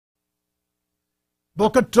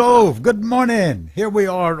Boker Tov, good morning. Here we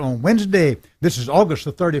are on Wednesday. This is August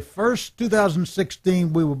the 31st,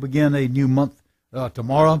 2016. We will begin a new month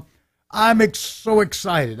tomorrow. I'm so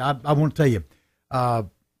excited. I want to tell you,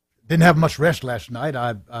 didn't have much rest last night.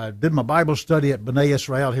 I did my Bible study at B'nai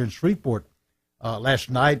Israel here in Shreveport last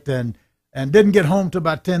night and didn't get home till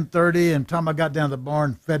about 10:30. And time I got down to the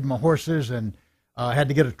barn, fed my horses, and had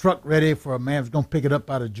to get a truck ready for a man who's going to pick it up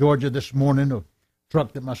out of Georgia this morning, a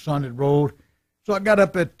truck that my son had rolled. So I got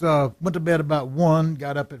up went to bed about 1,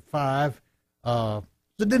 got up at 5. So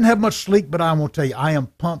didn't have much sleep, but I want to tell you, I am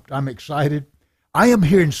pumped. I'm excited. I am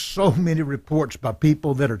hearing so many reports by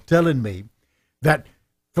people that are telling me that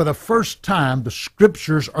for the first time, the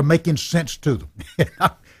scriptures are making sense to them.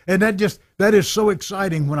 And that is so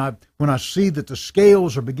exciting when I see that the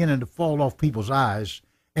scales are beginning to fall off people's eyes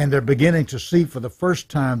and they're beginning to see for the first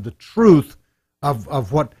time the truth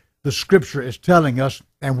of what the scripture is telling us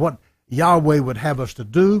and what Yahweh would have us to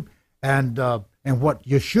do, and what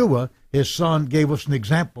Yeshua, his son, gave us an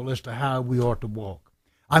example as to how we ought to walk.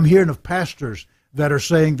 I'm hearing of pastors that are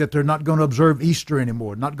saying that they're not going to observe Easter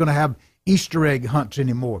anymore, not going to have Easter egg hunts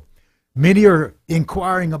anymore. Many are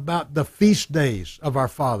inquiring about the feast days of our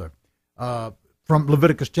Father from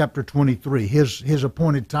Leviticus chapter 23, his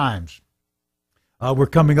appointed times. We're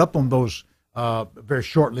coming up on those very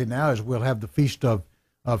shortly now, as we'll have the Feast of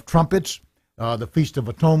Trumpets, the Feast of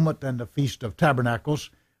Atonement, and the Feast of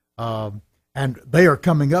Tabernacles. And they are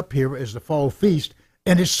coming up here as the fall feast.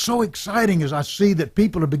 And it's so exciting as I see that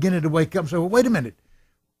people are beginning to wake up and say, well, wait a minute.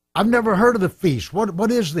 I've never heard of the feast.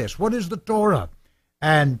 What is this? What is the Torah?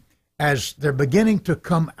 And as they're beginning to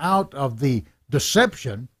come out of the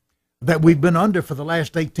deception that we've been under for the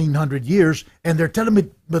last 1,800 years, and they're telling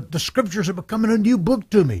me that the scriptures are becoming a new book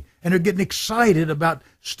to me, and they're getting excited about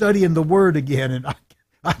studying the Word again. And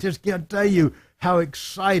I just can't tell you how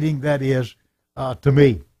exciting that is to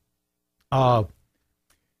me.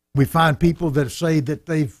 We find people that say that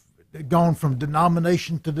they've gone from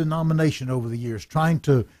denomination to denomination over the years, trying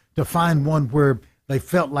to find one where they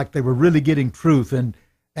felt like they were really getting truth. And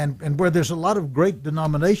where there's a lot of great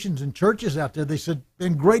denominations and churches out there, they said,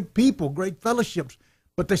 and great people, great fellowships,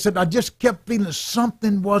 but they said, I just kept feeling that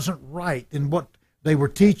something wasn't right in what they were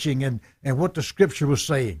teaching and what the scripture was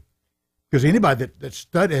saying. Because anybody that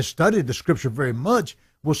has studied the scripture very much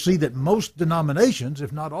will see that most denominations,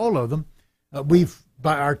 if not all of them,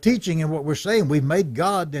 by our teaching and what we're saying, we've made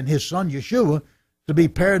God and his son Yeshua to be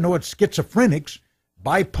paranoid schizophrenics,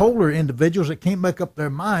 bipolar individuals that can't make up their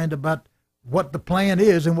mind about what the plan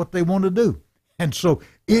is and what they want to do. And so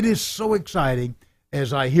it is so exciting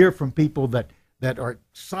as I hear from people that are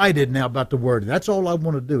excited now about the Word. That's all I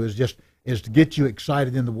want to do is to get you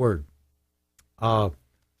excited in the Word.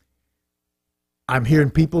 I'm hearing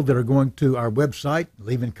people that are going to our website,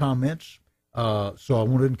 leaving comments. So I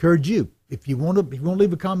want to encourage you. If you want to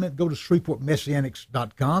leave a comment, go to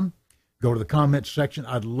ShreveportMessianics.com. Go to the comments section.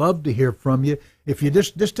 I'd love to hear from you. If you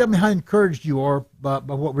just tell me how encouraged you are by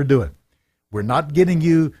what we're doing. We're not getting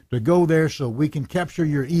you to go there so we can capture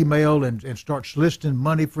your email and start soliciting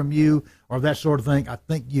money from you or that sort of thing. I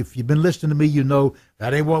think if you've been listening to me, you know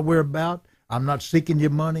that ain't what we're about. I'm not seeking your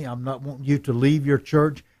money. I'm not wanting you to leave your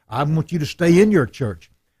church. I want you to stay in your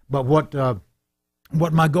church. But what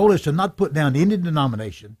my goal is to not put down any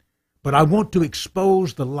denomination, but I want to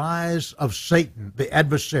expose the lies of Satan, the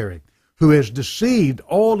adversary, who has deceived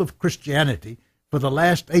all of Christianity for the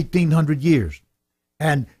last 1,800 years.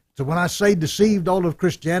 And so when I say deceived all of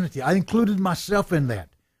Christianity, I included myself in that.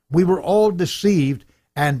 We were all deceived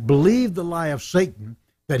and believed the lie of Satan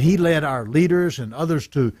that he led our leaders and others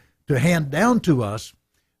to hand down to us,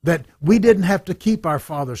 that we didn't have to keep our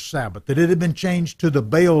Father's Sabbath, that it had been changed to the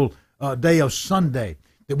Baal day of Sunday,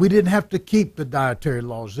 that we didn't have to keep the dietary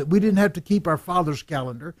laws, that we didn't have to keep our Father's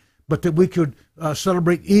calendar, but that we could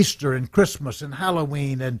celebrate Easter and Christmas and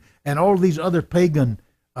Halloween and all these other pagan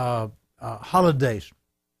holidays.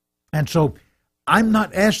 And so I'm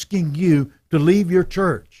not asking you to leave your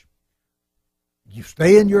church. You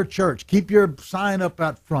stay in your church. Keep your sign up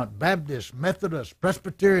out front. Baptist, Methodist,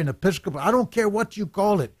 Presbyterian, Episcopal. I don't care what you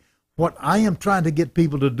call it. What I am trying to get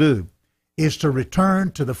people to do is to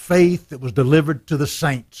return to the faith that was delivered to the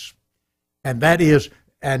saints. And that is,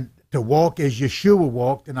 and to walk as Yeshua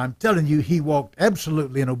walked. And I'm telling you, he walked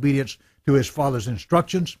absolutely in obedience to his Father's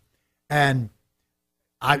instructions. And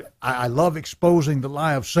I love exposing the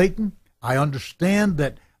lie of Satan. I understand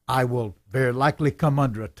that I will very likely come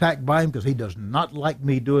under attack by him because he does not like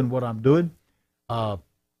me doing what I'm doing. And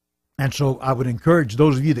so I would encourage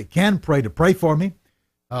those of you that can pray to pray for me.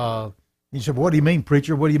 You said, what do you mean,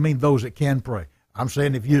 preacher? What do you mean those that can pray? I'm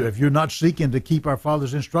saying if you're not seeking to keep our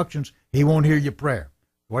Father's instructions, he won't hear your prayer.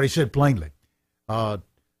 What he said plainly.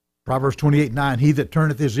 Proverbs 28:9, he that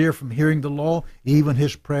turneth his ear from hearing the law, even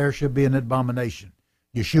his prayer shall be an abomination.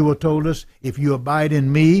 Yeshua told us, if you abide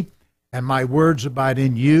in me and my words abide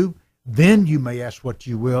in you, then you may ask what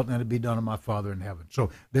you will, and it'll be done of my Father in heaven.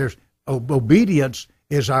 So there's obedience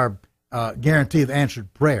is our guarantee of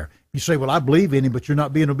answered prayer. You say, well, I believe in him, but you're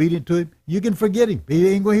not being obedient to him. You can forget him. He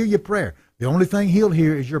ain't going to hear your prayer. The only thing he'll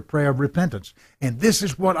hear is your prayer of repentance. And this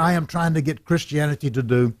is what I am trying to get Christianity to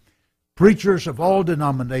do. Preachers of all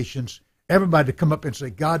denominations, everybody to come up and say,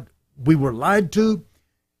 God, we were lied to.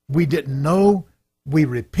 We didn't know. We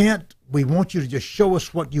repent. We want you to just show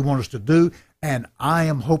us what you want us to do. And I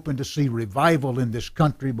am hoping to see revival in this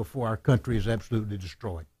country before our country is absolutely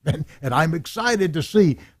destroyed. And I'm excited to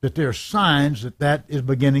see that there are signs that that is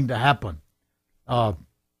beginning to happen.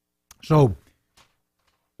 So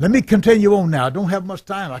let me continue on now. I don't have much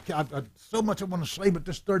time. I so much I want to say, but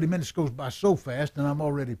this 30 minutes goes by so fast, and I'm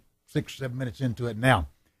already 6-7 minutes into it now.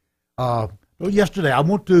 Yesterday, I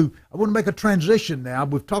want to make a transition now.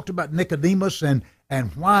 We've talked about Nicodemus and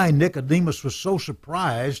why Nicodemus was so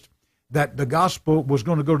surprised that the gospel was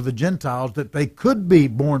going to go to the Gentiles, that they could be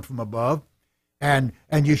born from above. And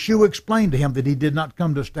Yeshua explained to him that he did not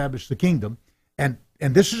come to establish the kingdom. And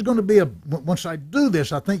this is going to be once I do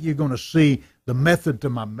this, I think you're going to see the method to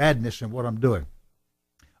my madness and what I'm doing.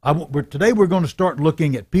 Today we're going to start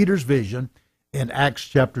looking at Peter's vision in Acts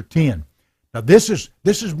chapter 10. Now this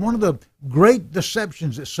is one of the great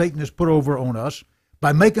deceptions that Satan has put over on us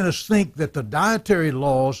by making us think that the dietary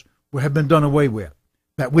laws have been done away with,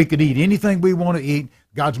 that we could eat anything we want to eat.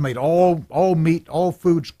 God's made all meat, all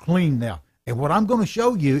foods clean now. And what I'm going to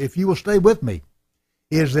show you, if you will stay with me,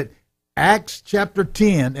 is that Acts chapter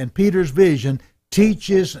 10 and Peter's vision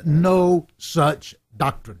teaches no such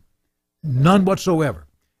doctrine. None whatsoever.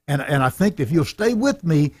 And I think if you'll stay with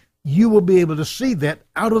me, you will be able to see that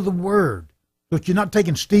out of the Word. But you're not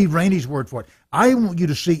taking Steve Rainey's word for it. I want you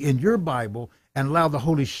to see in your Bible and allow the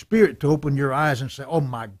Holy Spirit to open your eyes and say, oh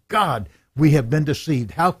my God, we have been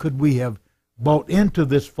deceived. How could we have bought into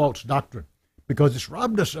this false doctrine? Because it's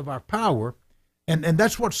robbed us of our power, and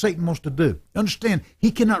that's what Satan wants to do. Understand,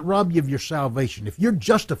 he cannot rob you of your salvation. If you're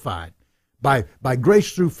justified by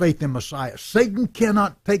grace through faith in Messiah, Satan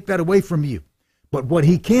cannot take that away from you. But what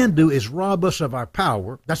he can do is rob us of our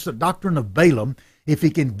power. That's the doctrine of Balaam. If he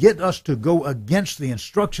can get us to go against the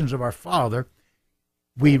instructions of our Father,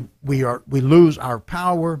 we lose our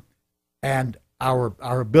power and our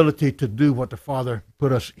ability to do what the Father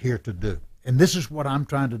put us here to do. And this is what I'm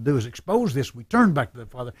trying to do, is expose this. We turn back to the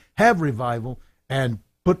Father, have revival, and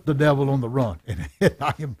put the devil on the run.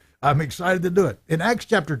 And I'm excited to do it. In Acts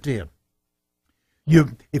chapter 10,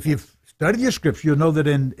 if you've studied your scripture, you'll know that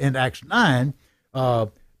in Acts 9,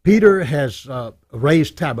 Peter has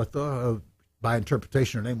raised Tabitha. By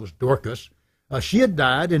interpretation, her name was Dorcas. She had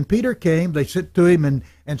died, and Peter came. They sent to him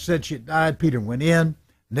and said she had died. Peter went in,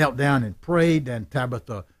 knelt down and prayed, and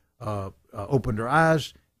Tabitha opened her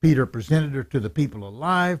eyes. Peter presented her to the people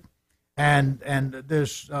alive, and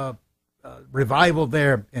there's revival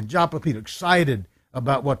there in Joppa. Peter excited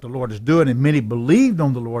about what the Lord is doing, and many believed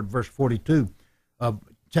on the Lord, verse 42 of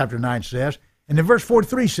chapter 9 says. And in verse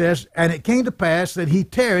 43 says, and it came to pass that he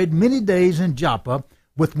tarried many days in Joppa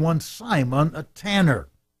with one Simon, a tanner.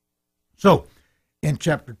 So, in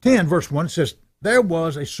chapter 10, verse 1, it says, there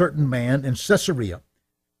was a certain man in Caesarea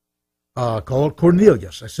called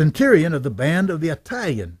Cornelius, a centurion of the band of the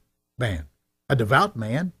Italian band, a devout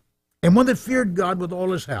man, and one that feared God with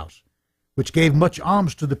all his house, which gave much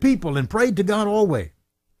alms to the people and prayed to God always.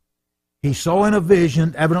 He saw in a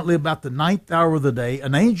vision, evidently about the 9th hour of the day,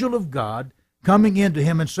 an angel of God coming into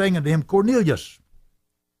him and saying unto him, Cornelius.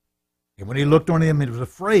 And when he looked on him, he was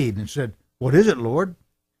afraid and said, what is it, Lord?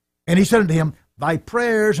 And he said unto him, thy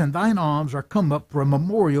prayers and thine alms are come up for a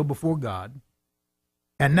memorial before God.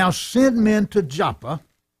 And now send men to Joppa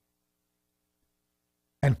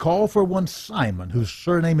and call for one Simon, whose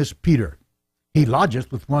surname is Peter. He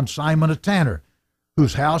lodgeth with one Simon a tanner,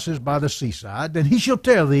 whose house is by the seaside, and he shall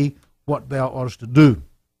tell thee what thou oughtest to do.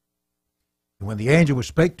 And when the angel which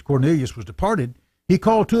spake to Cornelius was departed, he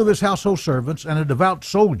called 2 of his household servants and a devout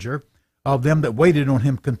soldier of them that waited on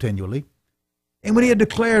him continually. And when he had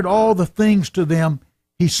declared all the things to them,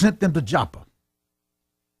 he sent them to Joppa.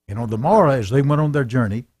 And on the morrow, as they went on their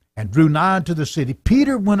journey and drew nigh unto the city,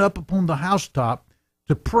 Peter went up upon the housetop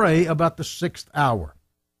to pray about the 6th hour.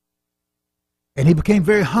 And he became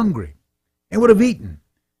very hungry and would have eaten.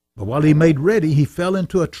 But while he made ready, he fell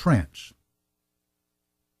into a trance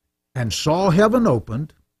and saw heaven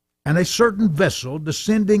opened, and a certain vessel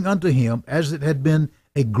descending unto him, as it had been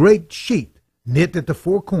a great sheet knit at the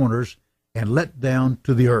four corners and let down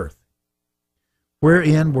to the earth,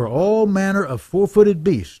 wherein were all manner of four-footed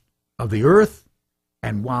beasts of the earth,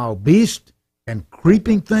 and wild beasts, and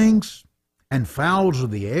creeping things, and fowls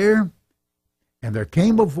of the air. And there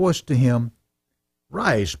came a voice to him,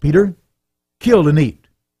 Rise, Peter, kill and eat.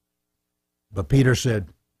 But Peter said,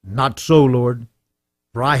 Not so, Lord,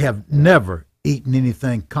 for I have never eaten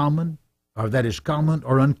anything common, or that is common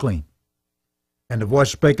or unclean. And the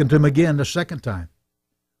voice spake unto him again the second time,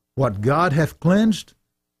 What God hath cleansed,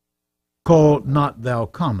 call not thou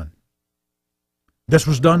common. This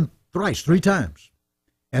was done thrice, 3 times,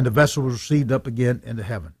 and the vessel was received up again into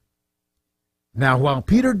heaven. Now while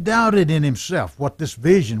Peter doubted in himself what this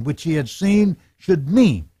vision which he had seen should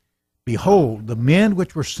mean, behold, the men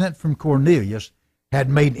which were sent from Cornelius had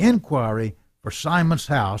made inquiry for Simon's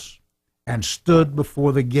house, and stood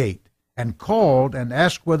before the gate, and called and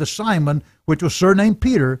asked whether Simon, which was surnamed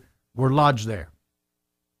Peter, were lodged there.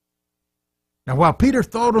 Now while Peter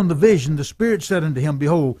thought on the vision, the Spirit said unto him,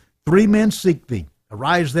 Behold, 3 men seek thee.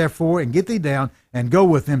 Arise therefore, and get thee down, and go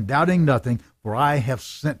with them, doubting nothing, for I have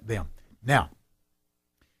sent them. Now,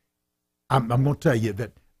 I'm going to tell you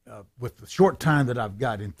that with the short time that I've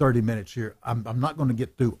got in 30 minutes here, I'm not going to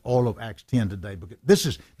get through all of Acts 10 today, because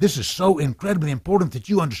this is so incredibly important that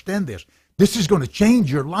you understand this. This is going to change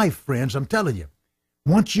your life, friends, I'm telling you.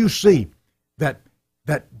 Once you see that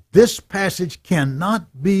this passage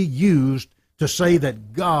cannot be used to say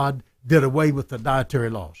that God did away with the dietary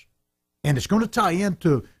laws. And it's going to tie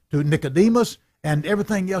into Nicodemus and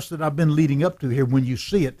everything else that I've been leading up to here when you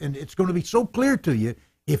see it. And it's going to be so clear to you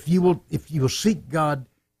if you will seek God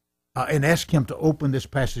and ask him to open this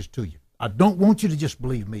passage to you. I don't want you to just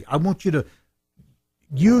believe me. I want you to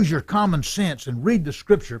use your common sense and read the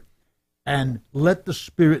Scripture and let the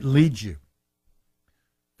Spirit lead you.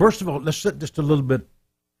 First of all, let's set just a bit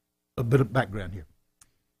of background here.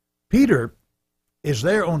 Peter is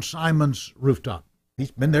there on Simon's rooftop.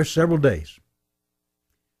 He's been there several days.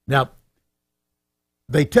 Now,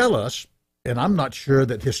 they tell us, and I'm not sure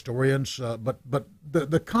that historians, but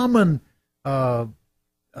the common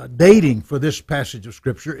dating for this passage of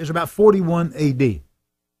Scripture is about 41 A.D.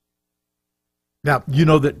 Now, you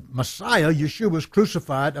know that Messiah, Yeshua, was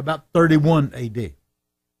crucified about 31 A.D.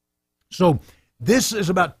 So this is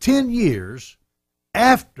about 10 years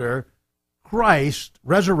after Christ's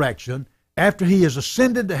resurrection, after he has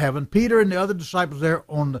ascended to heaven. Peter and the other disciples there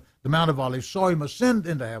on the Mount of Olives saw him ascend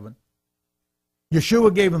into heaven.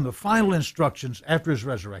 Yeshua gave him the final instructions after his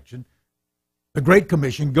resurrection, the Great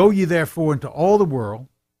Commission, Go ye therefore into all the world,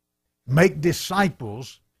 make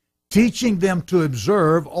disciples, teaching them to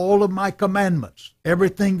observe all of my commandments,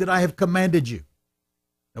 everything that I have commanded you.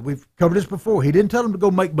 Now, we've covered this before. He didn't tell them to go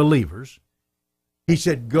make believers. He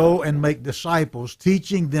said, go and make disciples,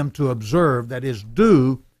 teaching them to observe, that is,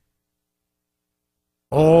 do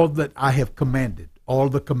all that I have commanded, all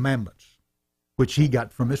the commandments, which he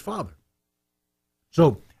got from his Father.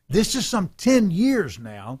 So this is some 10 years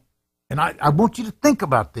now, and I want you to think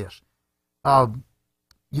about this.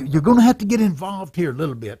 You're going to have to get involved here a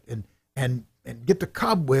little bit and get the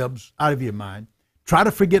cobwebs out of your mind. Try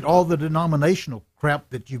to forget all the denominational crap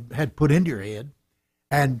that you had put into your head,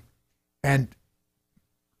 and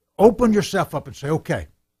open yourself up and say, okay,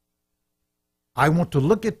 I want to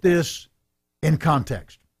look at this in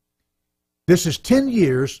context. This is 10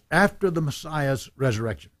 years after the Messiah's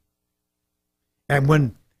resurrection. And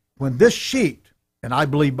when this sheet, and I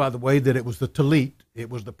believe, by the way, that it was the talit, it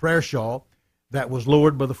was the prayer shawl that was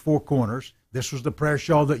lowered by the 4 corners. This was the prayer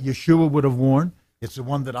shawl that Yeshua would have worn. It's the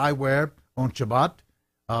one that I wear on Shabbat.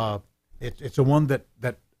 It's the one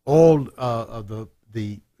that all of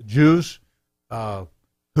the Jews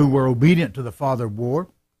who were obedient to the Father wore.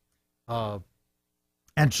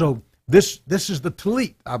 And so this is the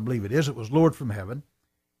talit, I believe it is. It was lowered from heaven.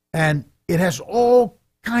 And it has all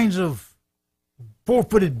kinds of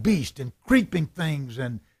 4-footed beasts and creeping things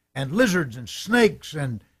and lizards and snakes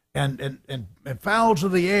and fowls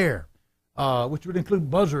of the air, which would include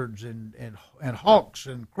buzzards and hawks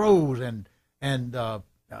and crows and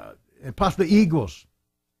possibly eagles.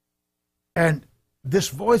 And this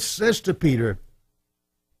voice says to Peter,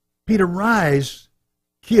 Peter, rise,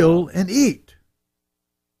 kill, and eat.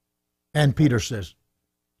 And Peter says,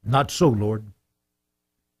 not so, Lord.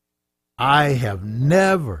 I have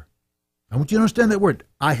never, I want you to understand that word,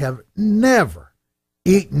 I have never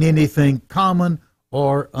eaten anything common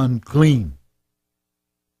or unclean.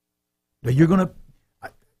 Now you're going to,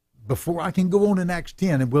 before I can go on in Acts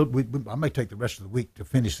 10, and I may take the rest of the week to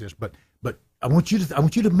finish this, but I want you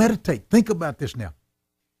to meditate. Think about this now.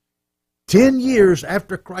 10 years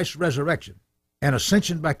after Christ's resurrection and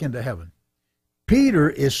ascension back into heaven, Peter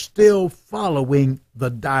is still following the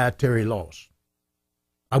dietary laws.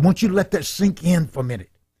 I want you to let that sink in for a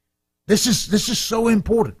minute. This is so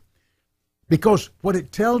important, because what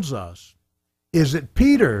it tells us is that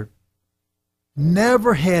Peter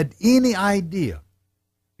never had any idea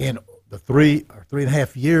in the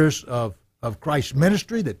 3.5 years of Christ's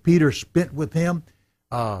ministry that Peter spent with him,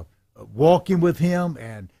 walking with him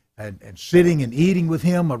and sitting and eating with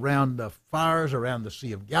him around the fires around the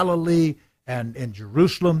Sea of Galilee and in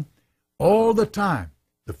Jerusalem, all the time.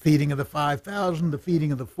 The feeding of the 5,000, the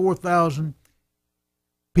feeding of the 4,000.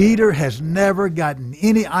 Peter has never gotten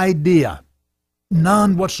any idea,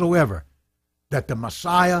 none whatsoever, that the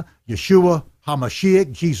Messiah, Yeshua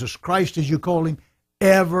HaMashiach, Jesus Christ as you call him,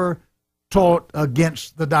 ever taught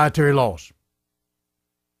against the dietary laws.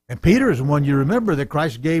 And Peter is the one, you remember, that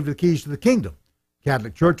Christ gave the keys to the kingdom.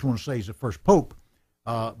 Catholic Church wants to say he's the first pope,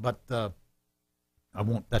 but I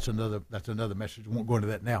won't. That's another message. I won't go into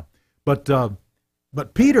that now.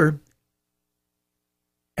 But Peter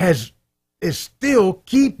is still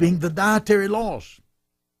keeping the dietary laws.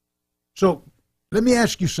 So let me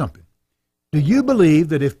ask you something. Do you believe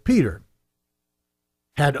that if Peter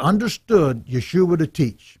had understood Yeshua to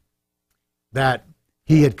teach that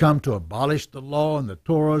he had come to abolish the law and the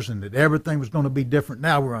Torahs and that everything was going to be different?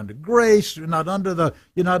 Now we're under grace. You're not under the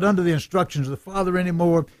instructions of the Father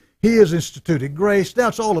anymore. He has instituted grace. Now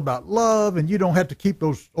it's all about love, and you don't have to keep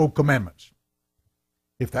those old commandments.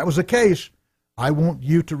 If that was the case, I want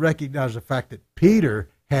you to recognize the fact that Peter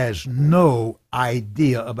has no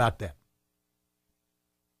idea about that.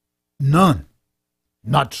 None.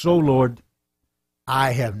 Not so, Lord.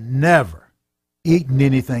 I have never eaten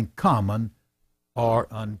anything common or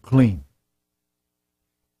unclean.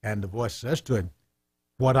 And the voice says to him,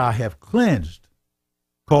 what I have cleansed,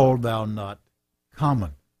 call thou not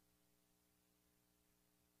common.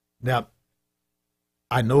 Now,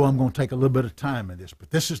 I know I'm going to take a little bit of time in this,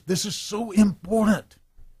 but this is so important.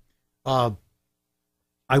 I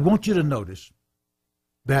want you to notice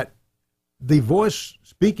that the voice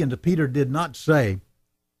speaking to Peter did not say,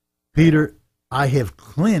 Peter, I have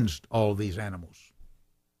cleansed all these animals.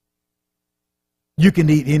 You can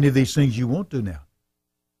eat any of these things you want to now.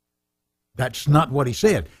 That's not what he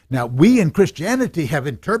said. Now, we in Christianity have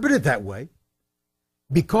interpreted that way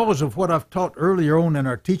because of what I've taught earlier on in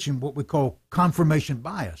our teaching, what we call confirmation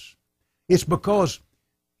bias. It's because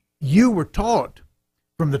you were taught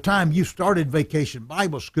from the time you started Vacation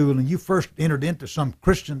Bible School and you first entered into some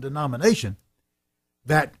Christian denomination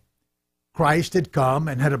that Christ had come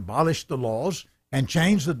and had abolished the laws and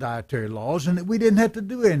changed the dietary laws, and that we didn't have to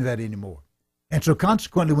do any of that anymore. And so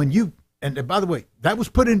consequently, when you, and by the way, that was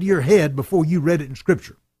put into your head before you read it in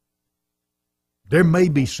Scripture. There may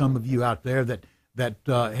be some of you out there that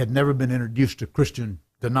had never been introduced to Christian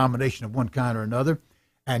denomination of one kind or another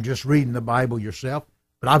and just reading the Bible yourself,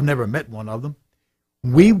 but I've never met one of them.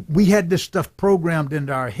 We had this stuff programmed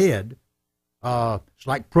into our head. It's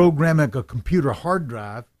like programming a computer hard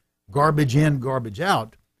drive, garbage in, garbage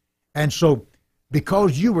out. And so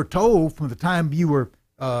because you were told from the time you were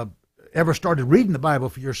ever started reading the Bible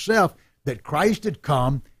for yourself that Christ had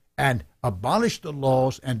come and abolished the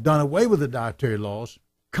laws and done away with the dietary laws,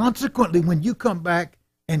 consequently, when you come back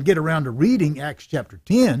and get around to reading Acts chapter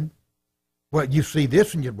 10, well, you see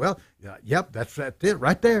this and you, well, yep, that's it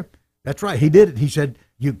right there. That's right. He did it. He said,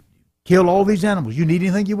 you kill all these animals. You need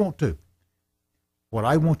anything you want to. What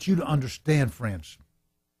I want you to understand, friends,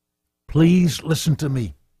 please listen to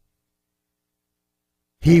me.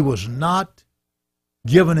 He was not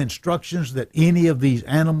given instructions that any of these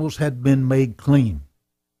animals had been made clean.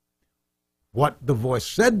 What the voice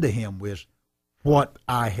said to him was, what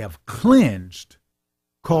I have cleansed,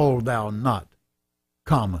 call thou not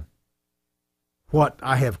common. What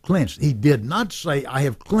I have cleansed. He did not say, I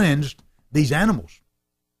have cleansed these animals.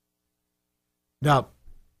 Now,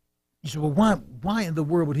 you say, well, why in the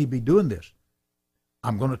world would he be doing this?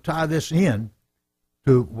 I'm going to tie this in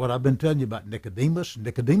to what I've been telling you about Nicodemus.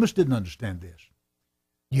 Nicodemus didn't understand this.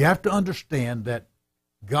 You have to understand that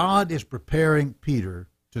God is preparing Peter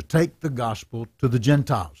to take the gospel to the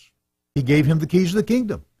Gentiles. He gave him the keys of the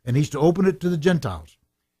kingdom, and he's to open it to the Gentiles.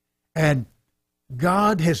 And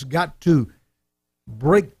God has got to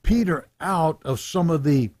break Peter out of some of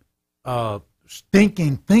the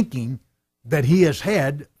stinking thinking that he has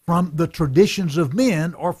had from the traditions of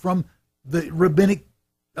men or from the rabbinic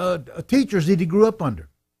teachers that he grew up under.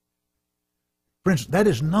 Friends, that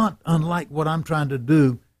is not unlike what I'm trying to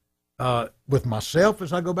do with myself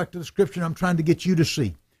as I go back to the Scripture. I'm trying to get you to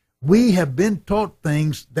see. We have been taught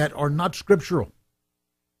things that are not scriptural.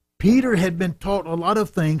 Peter had been taught a lot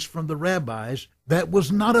of things from the rabbis that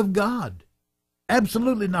was not of God.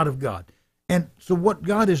 Absolutely not of God. And so what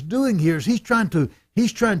God is doing here is he's trying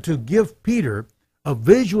to give Peter a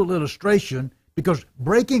visual illustration, because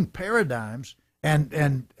breaking paradigms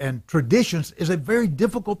and traditions is a very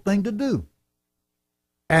difficult thing to do.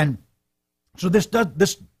 And so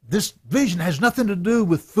this vision has nothing to do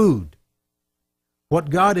with food.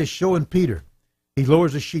 What God is showing Peter, he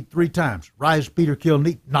lowers the sheet 3 times. Rise, Peter, kill and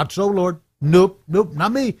eat. Not so, Lord. Nope,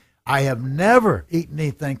 not me. I have never eaten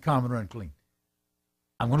anything common or unclean.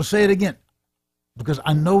 I'm going to say it again, because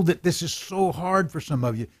I know that this is so hard for some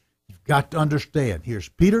of you. You've got to understand. Here's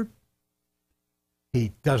Peter.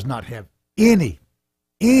 He does not have any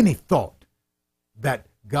thought that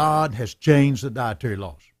God has changed the dietary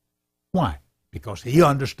laws. Why? Because he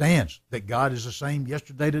understands that God is the same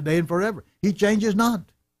yesterday, today, and forever. He changes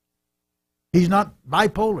not. He's not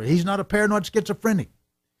bipolar. He's not a paranoid schizophrenic.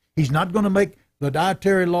 He's not going to make the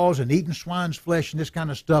dietary laws and eating swine's flesh and this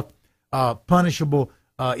kind of stuff punishable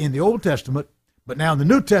in the Old Testament. But now in the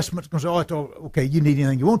New Testament, it's going to say, oh, okay, you need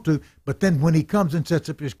anything you want to. But then when he comes and sets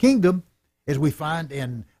up his kingdom, as we find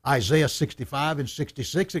in Isaiah 65 and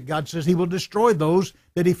 66, that God says he will destroy those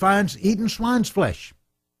that he finds eating swine's flesh.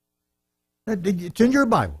 It's in your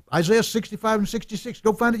Bible, Isaiah 65 and 66.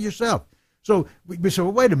 Go find it yourself. So we say,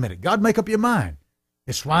 well, wait a minute. God, make up your mind.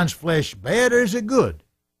 Is swine's flesh bad or is it good?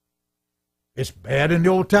 It's bad in the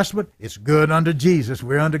Old Testament. It's good under Jesus.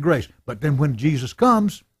 We're under grace. But then when Jesus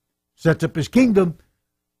comes, sets up his kingdom,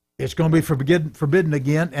 it's going to be forbidden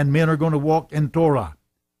again, and men are going to walk in Torah.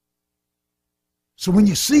 So when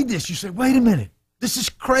you see this, you say, wait a minute. This is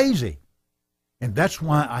crazy. And that's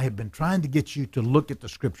why I have been trying to get you to look at the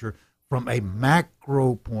Scripture from a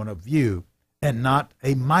macro point of view and not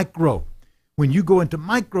a micro. When you go into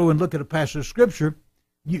micro and look at a passage of Scripture,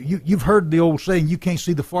 you've heard the old saying, you can't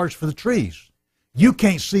see the forest for the trees. You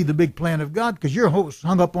can't see the big plan of God because you're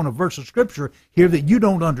hung up on a verse of Scripture here that you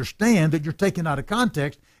don't understand, that you're taking out of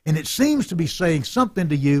context, and it seems to be saying something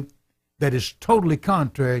to you that is totally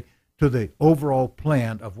contrary to the overall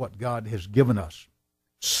plan of what God has given us.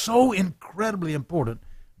 So incredibly important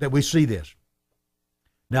that we see this.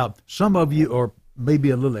 Now, some of you are maybe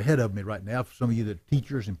a little ahead of me right now. For some of you that are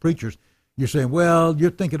teachers and preachers, you're saying, well, you're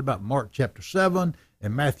thinking about Mark chapter 7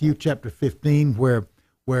 and Matthew chapter 15, where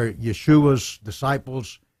Yeshua's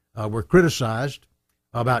disciples were criticized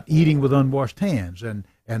about eating with unwashed hands, and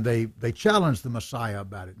they challenged the Messiah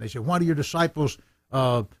about it. They said, why do your disciples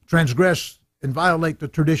transgress and violate the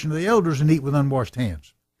tradition of the elders and eat with unwashed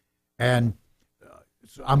hands? And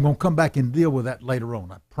so I'm going to come back and deal with that later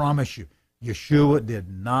on. I promise you. Yeshua did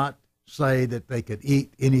not say that they could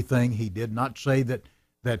eat anything. He did not say that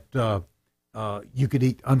you could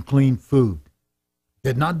eat unclean food.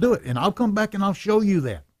 Did not do it. And I'll come back and I'll show you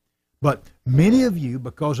that. But many of you,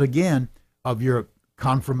 because again of your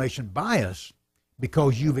confirmation bias,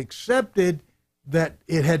 because you've accepted that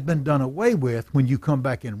it had been done away with, when you come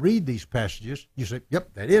back and read these passages, you say,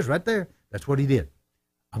 yep, that is right there. That's what he did.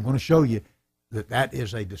 I'm going to show you that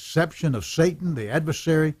is a deception of Satan, the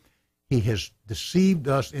adversary. He has deceived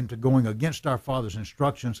us into going against our Father's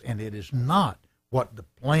instructions, and it is not what the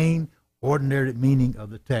plain, ordinary meaning of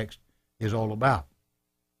the text is all about.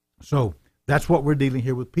 So that's what we're dealing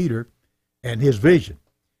here with Peter and his vision.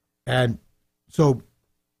 And so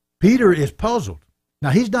Peter is puzzled. Now,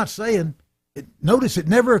 he's not saying, notice it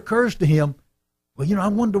never occurs to him, well, I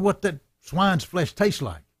wonder what that swine's flesh tastes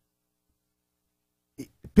like.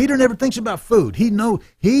 Peter never thinks about food. He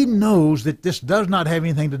knows that this does not have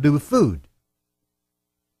anything to do with food.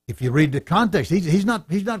 If you read the context, he's not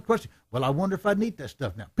questioning, well, I wonder if I'd eat that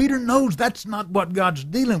stuff now. Peter knows that's not what God's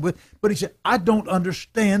dealing with, but he said, I don't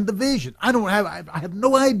understand the vision. I have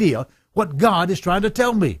no idea what God is trying to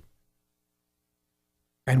tell me.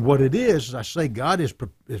 And what it is I say, God is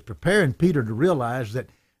preparing Peter to realize that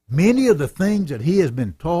many of the things that he has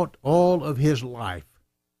been taught all of his life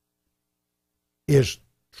is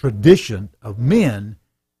tradition of men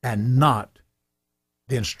and not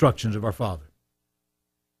the instructions of our Father.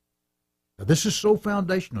 Now, this is so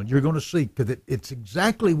foundational. You're going to see, because it's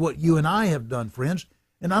exactly what you and I have done, friends.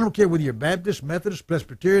 And I don't care whether you're Baptist, Methodist,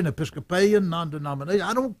 Presbyterian, Episcopalian, non-denominational.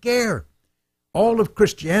 I don't care. All of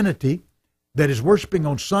Christianity that is worshiping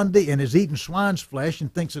on Sunday and is eating swine's flesh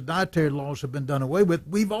and thinks the dietary laws have been done away with,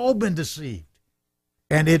 we've all been deceived.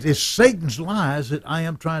 And it is Satan's lies that I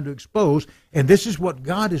am trying to expose. And this is what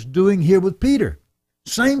God is doing here with Peter.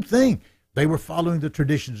 Same thing. They were following the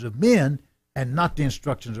traditions of men and not the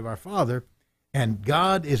instructions of our Father. And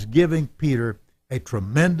God is giving Peter a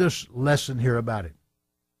tremendous lesson here about it.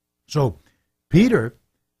 So Peter,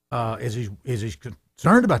 as he's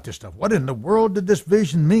concerned about this stuff. What in the world did this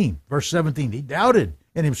vision mean? Verse 17, he doubted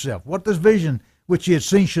in himself what this vision which he had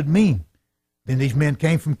seen should mean. Then these men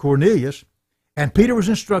came from Cornelius, and Peter was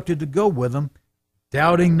instructed to go with them,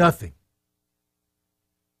 doubting nothing.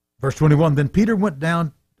 Verse 21, then Peter went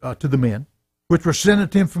down to the men, which were sent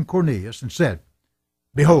unto him from Cornelius, and said,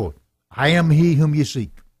 Behold, I am he whom ye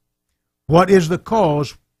seek. What is the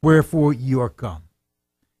cause wherefore you are come?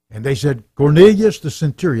 And they said, Cornelius the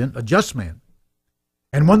centurion, a just man,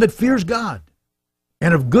 and one that fears God,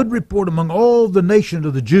 and of good report among all the nation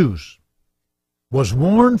of the Jews, was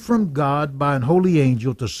warned from God by an holy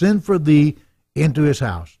angel to send for thee into his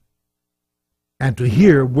house, and to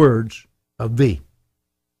hear words of thee.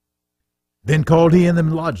 Then called he in them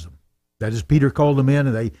and lodged them. That is, Peter called them in,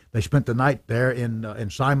 and they spent the night there in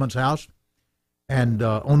Simon's house. And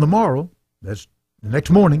on the morrow, that's the next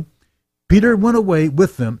morning, Peter went away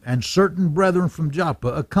with them, and certain brethren from Joppa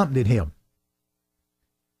accompanied him.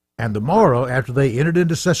 And the morrow, after they entered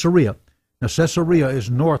into Caesarea, now Caesarea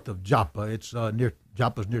is north of Joppa. It's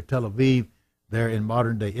Joppa's near Tel Aviv, there in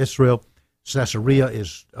modern-day Israel. Caesarea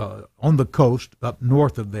is on the coast, up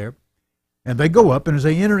north of there. And they go up, and as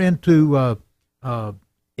they enter into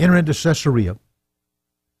Caesarea,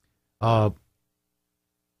 and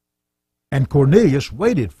Cornelius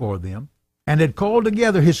waited for them, and had called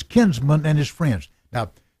together his kinsmen and his friends.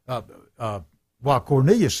 Now, while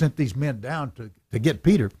Cornelius sent these men down to get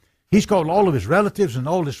Peter, he's called all of his relatives and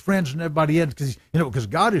all his friends and everybody else, because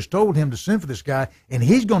God has told him to send for this guy, and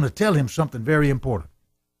he's going to tell him something very important.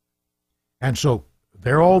 And so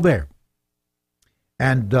they're all there.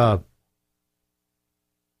 And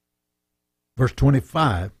verse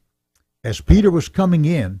 25, as Peter was coming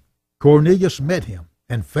in, Cornelius met him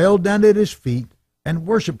and fell down at his feet and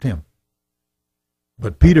worshipped him.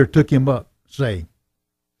 But Peter took him up, saying,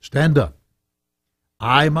 Stand up.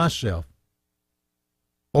 I myself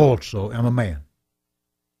also am a man.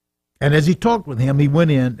 And as he talked with him, he went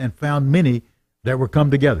in and found many that were come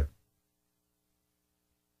together.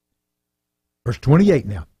 Verse 28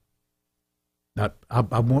 now. Now,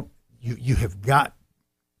 I want you have got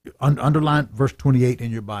underline verse 28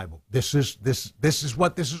 in your Bible. This is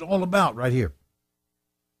what this is all about right here.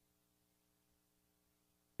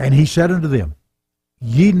 And he said unto them,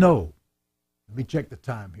 Ye know. Let me check the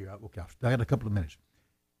time here. Okay, I got a couple of minutes.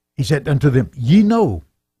 He said unto them, Ye know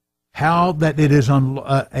how that it is an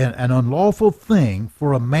unlawful thing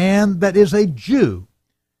for a man that is a Jew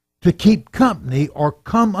to keep company or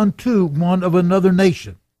come unto one of another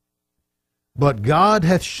nation. But God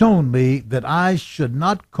hath shown me that I should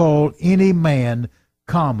not call any man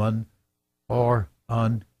common or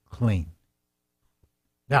unclean.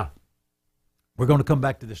 Now, we're going to come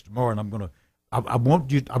back to this tomorrow, and I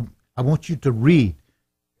want you to read,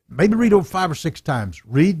 maybe read over 5 or 6 times.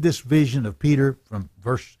 Read this vision of Peter from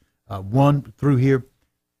verse 1 through here.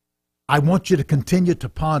 I want you to continue to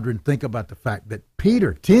ponder and think about the fact that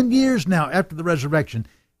Peter, 10 years now after the resurrection,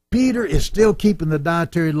 Peter is still keeping the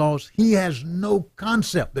dietary laws. He has no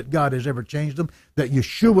concept that God has ever changed them, that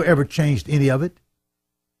Yeshua ever changed any of it.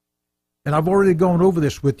 And I've already gone over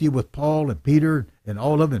this with you with Paul and Peter and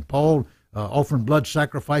all of them. And Paul offering blood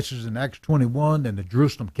sacrifices in Acts 21 and the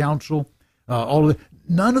Jerusalem Council. All of it.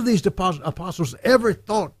 None of these apostles ever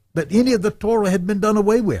thought that any of the Torah had been done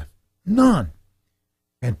away with. None.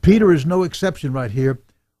 And Peter is no exception right here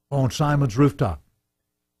on Simon's rooftop.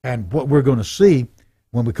 And what we're going to see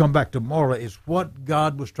when we come back tomorrow is what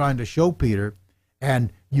God was trying to show Peter,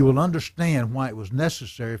 and you will understand why it was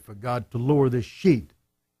necessary for God to lower this sheet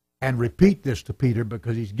and repeat this to Peter,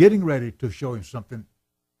 because he's getting ready to show him something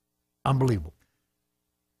unbelievable.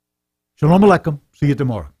 Shalom Aleichem. See you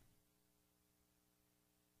tomorrow.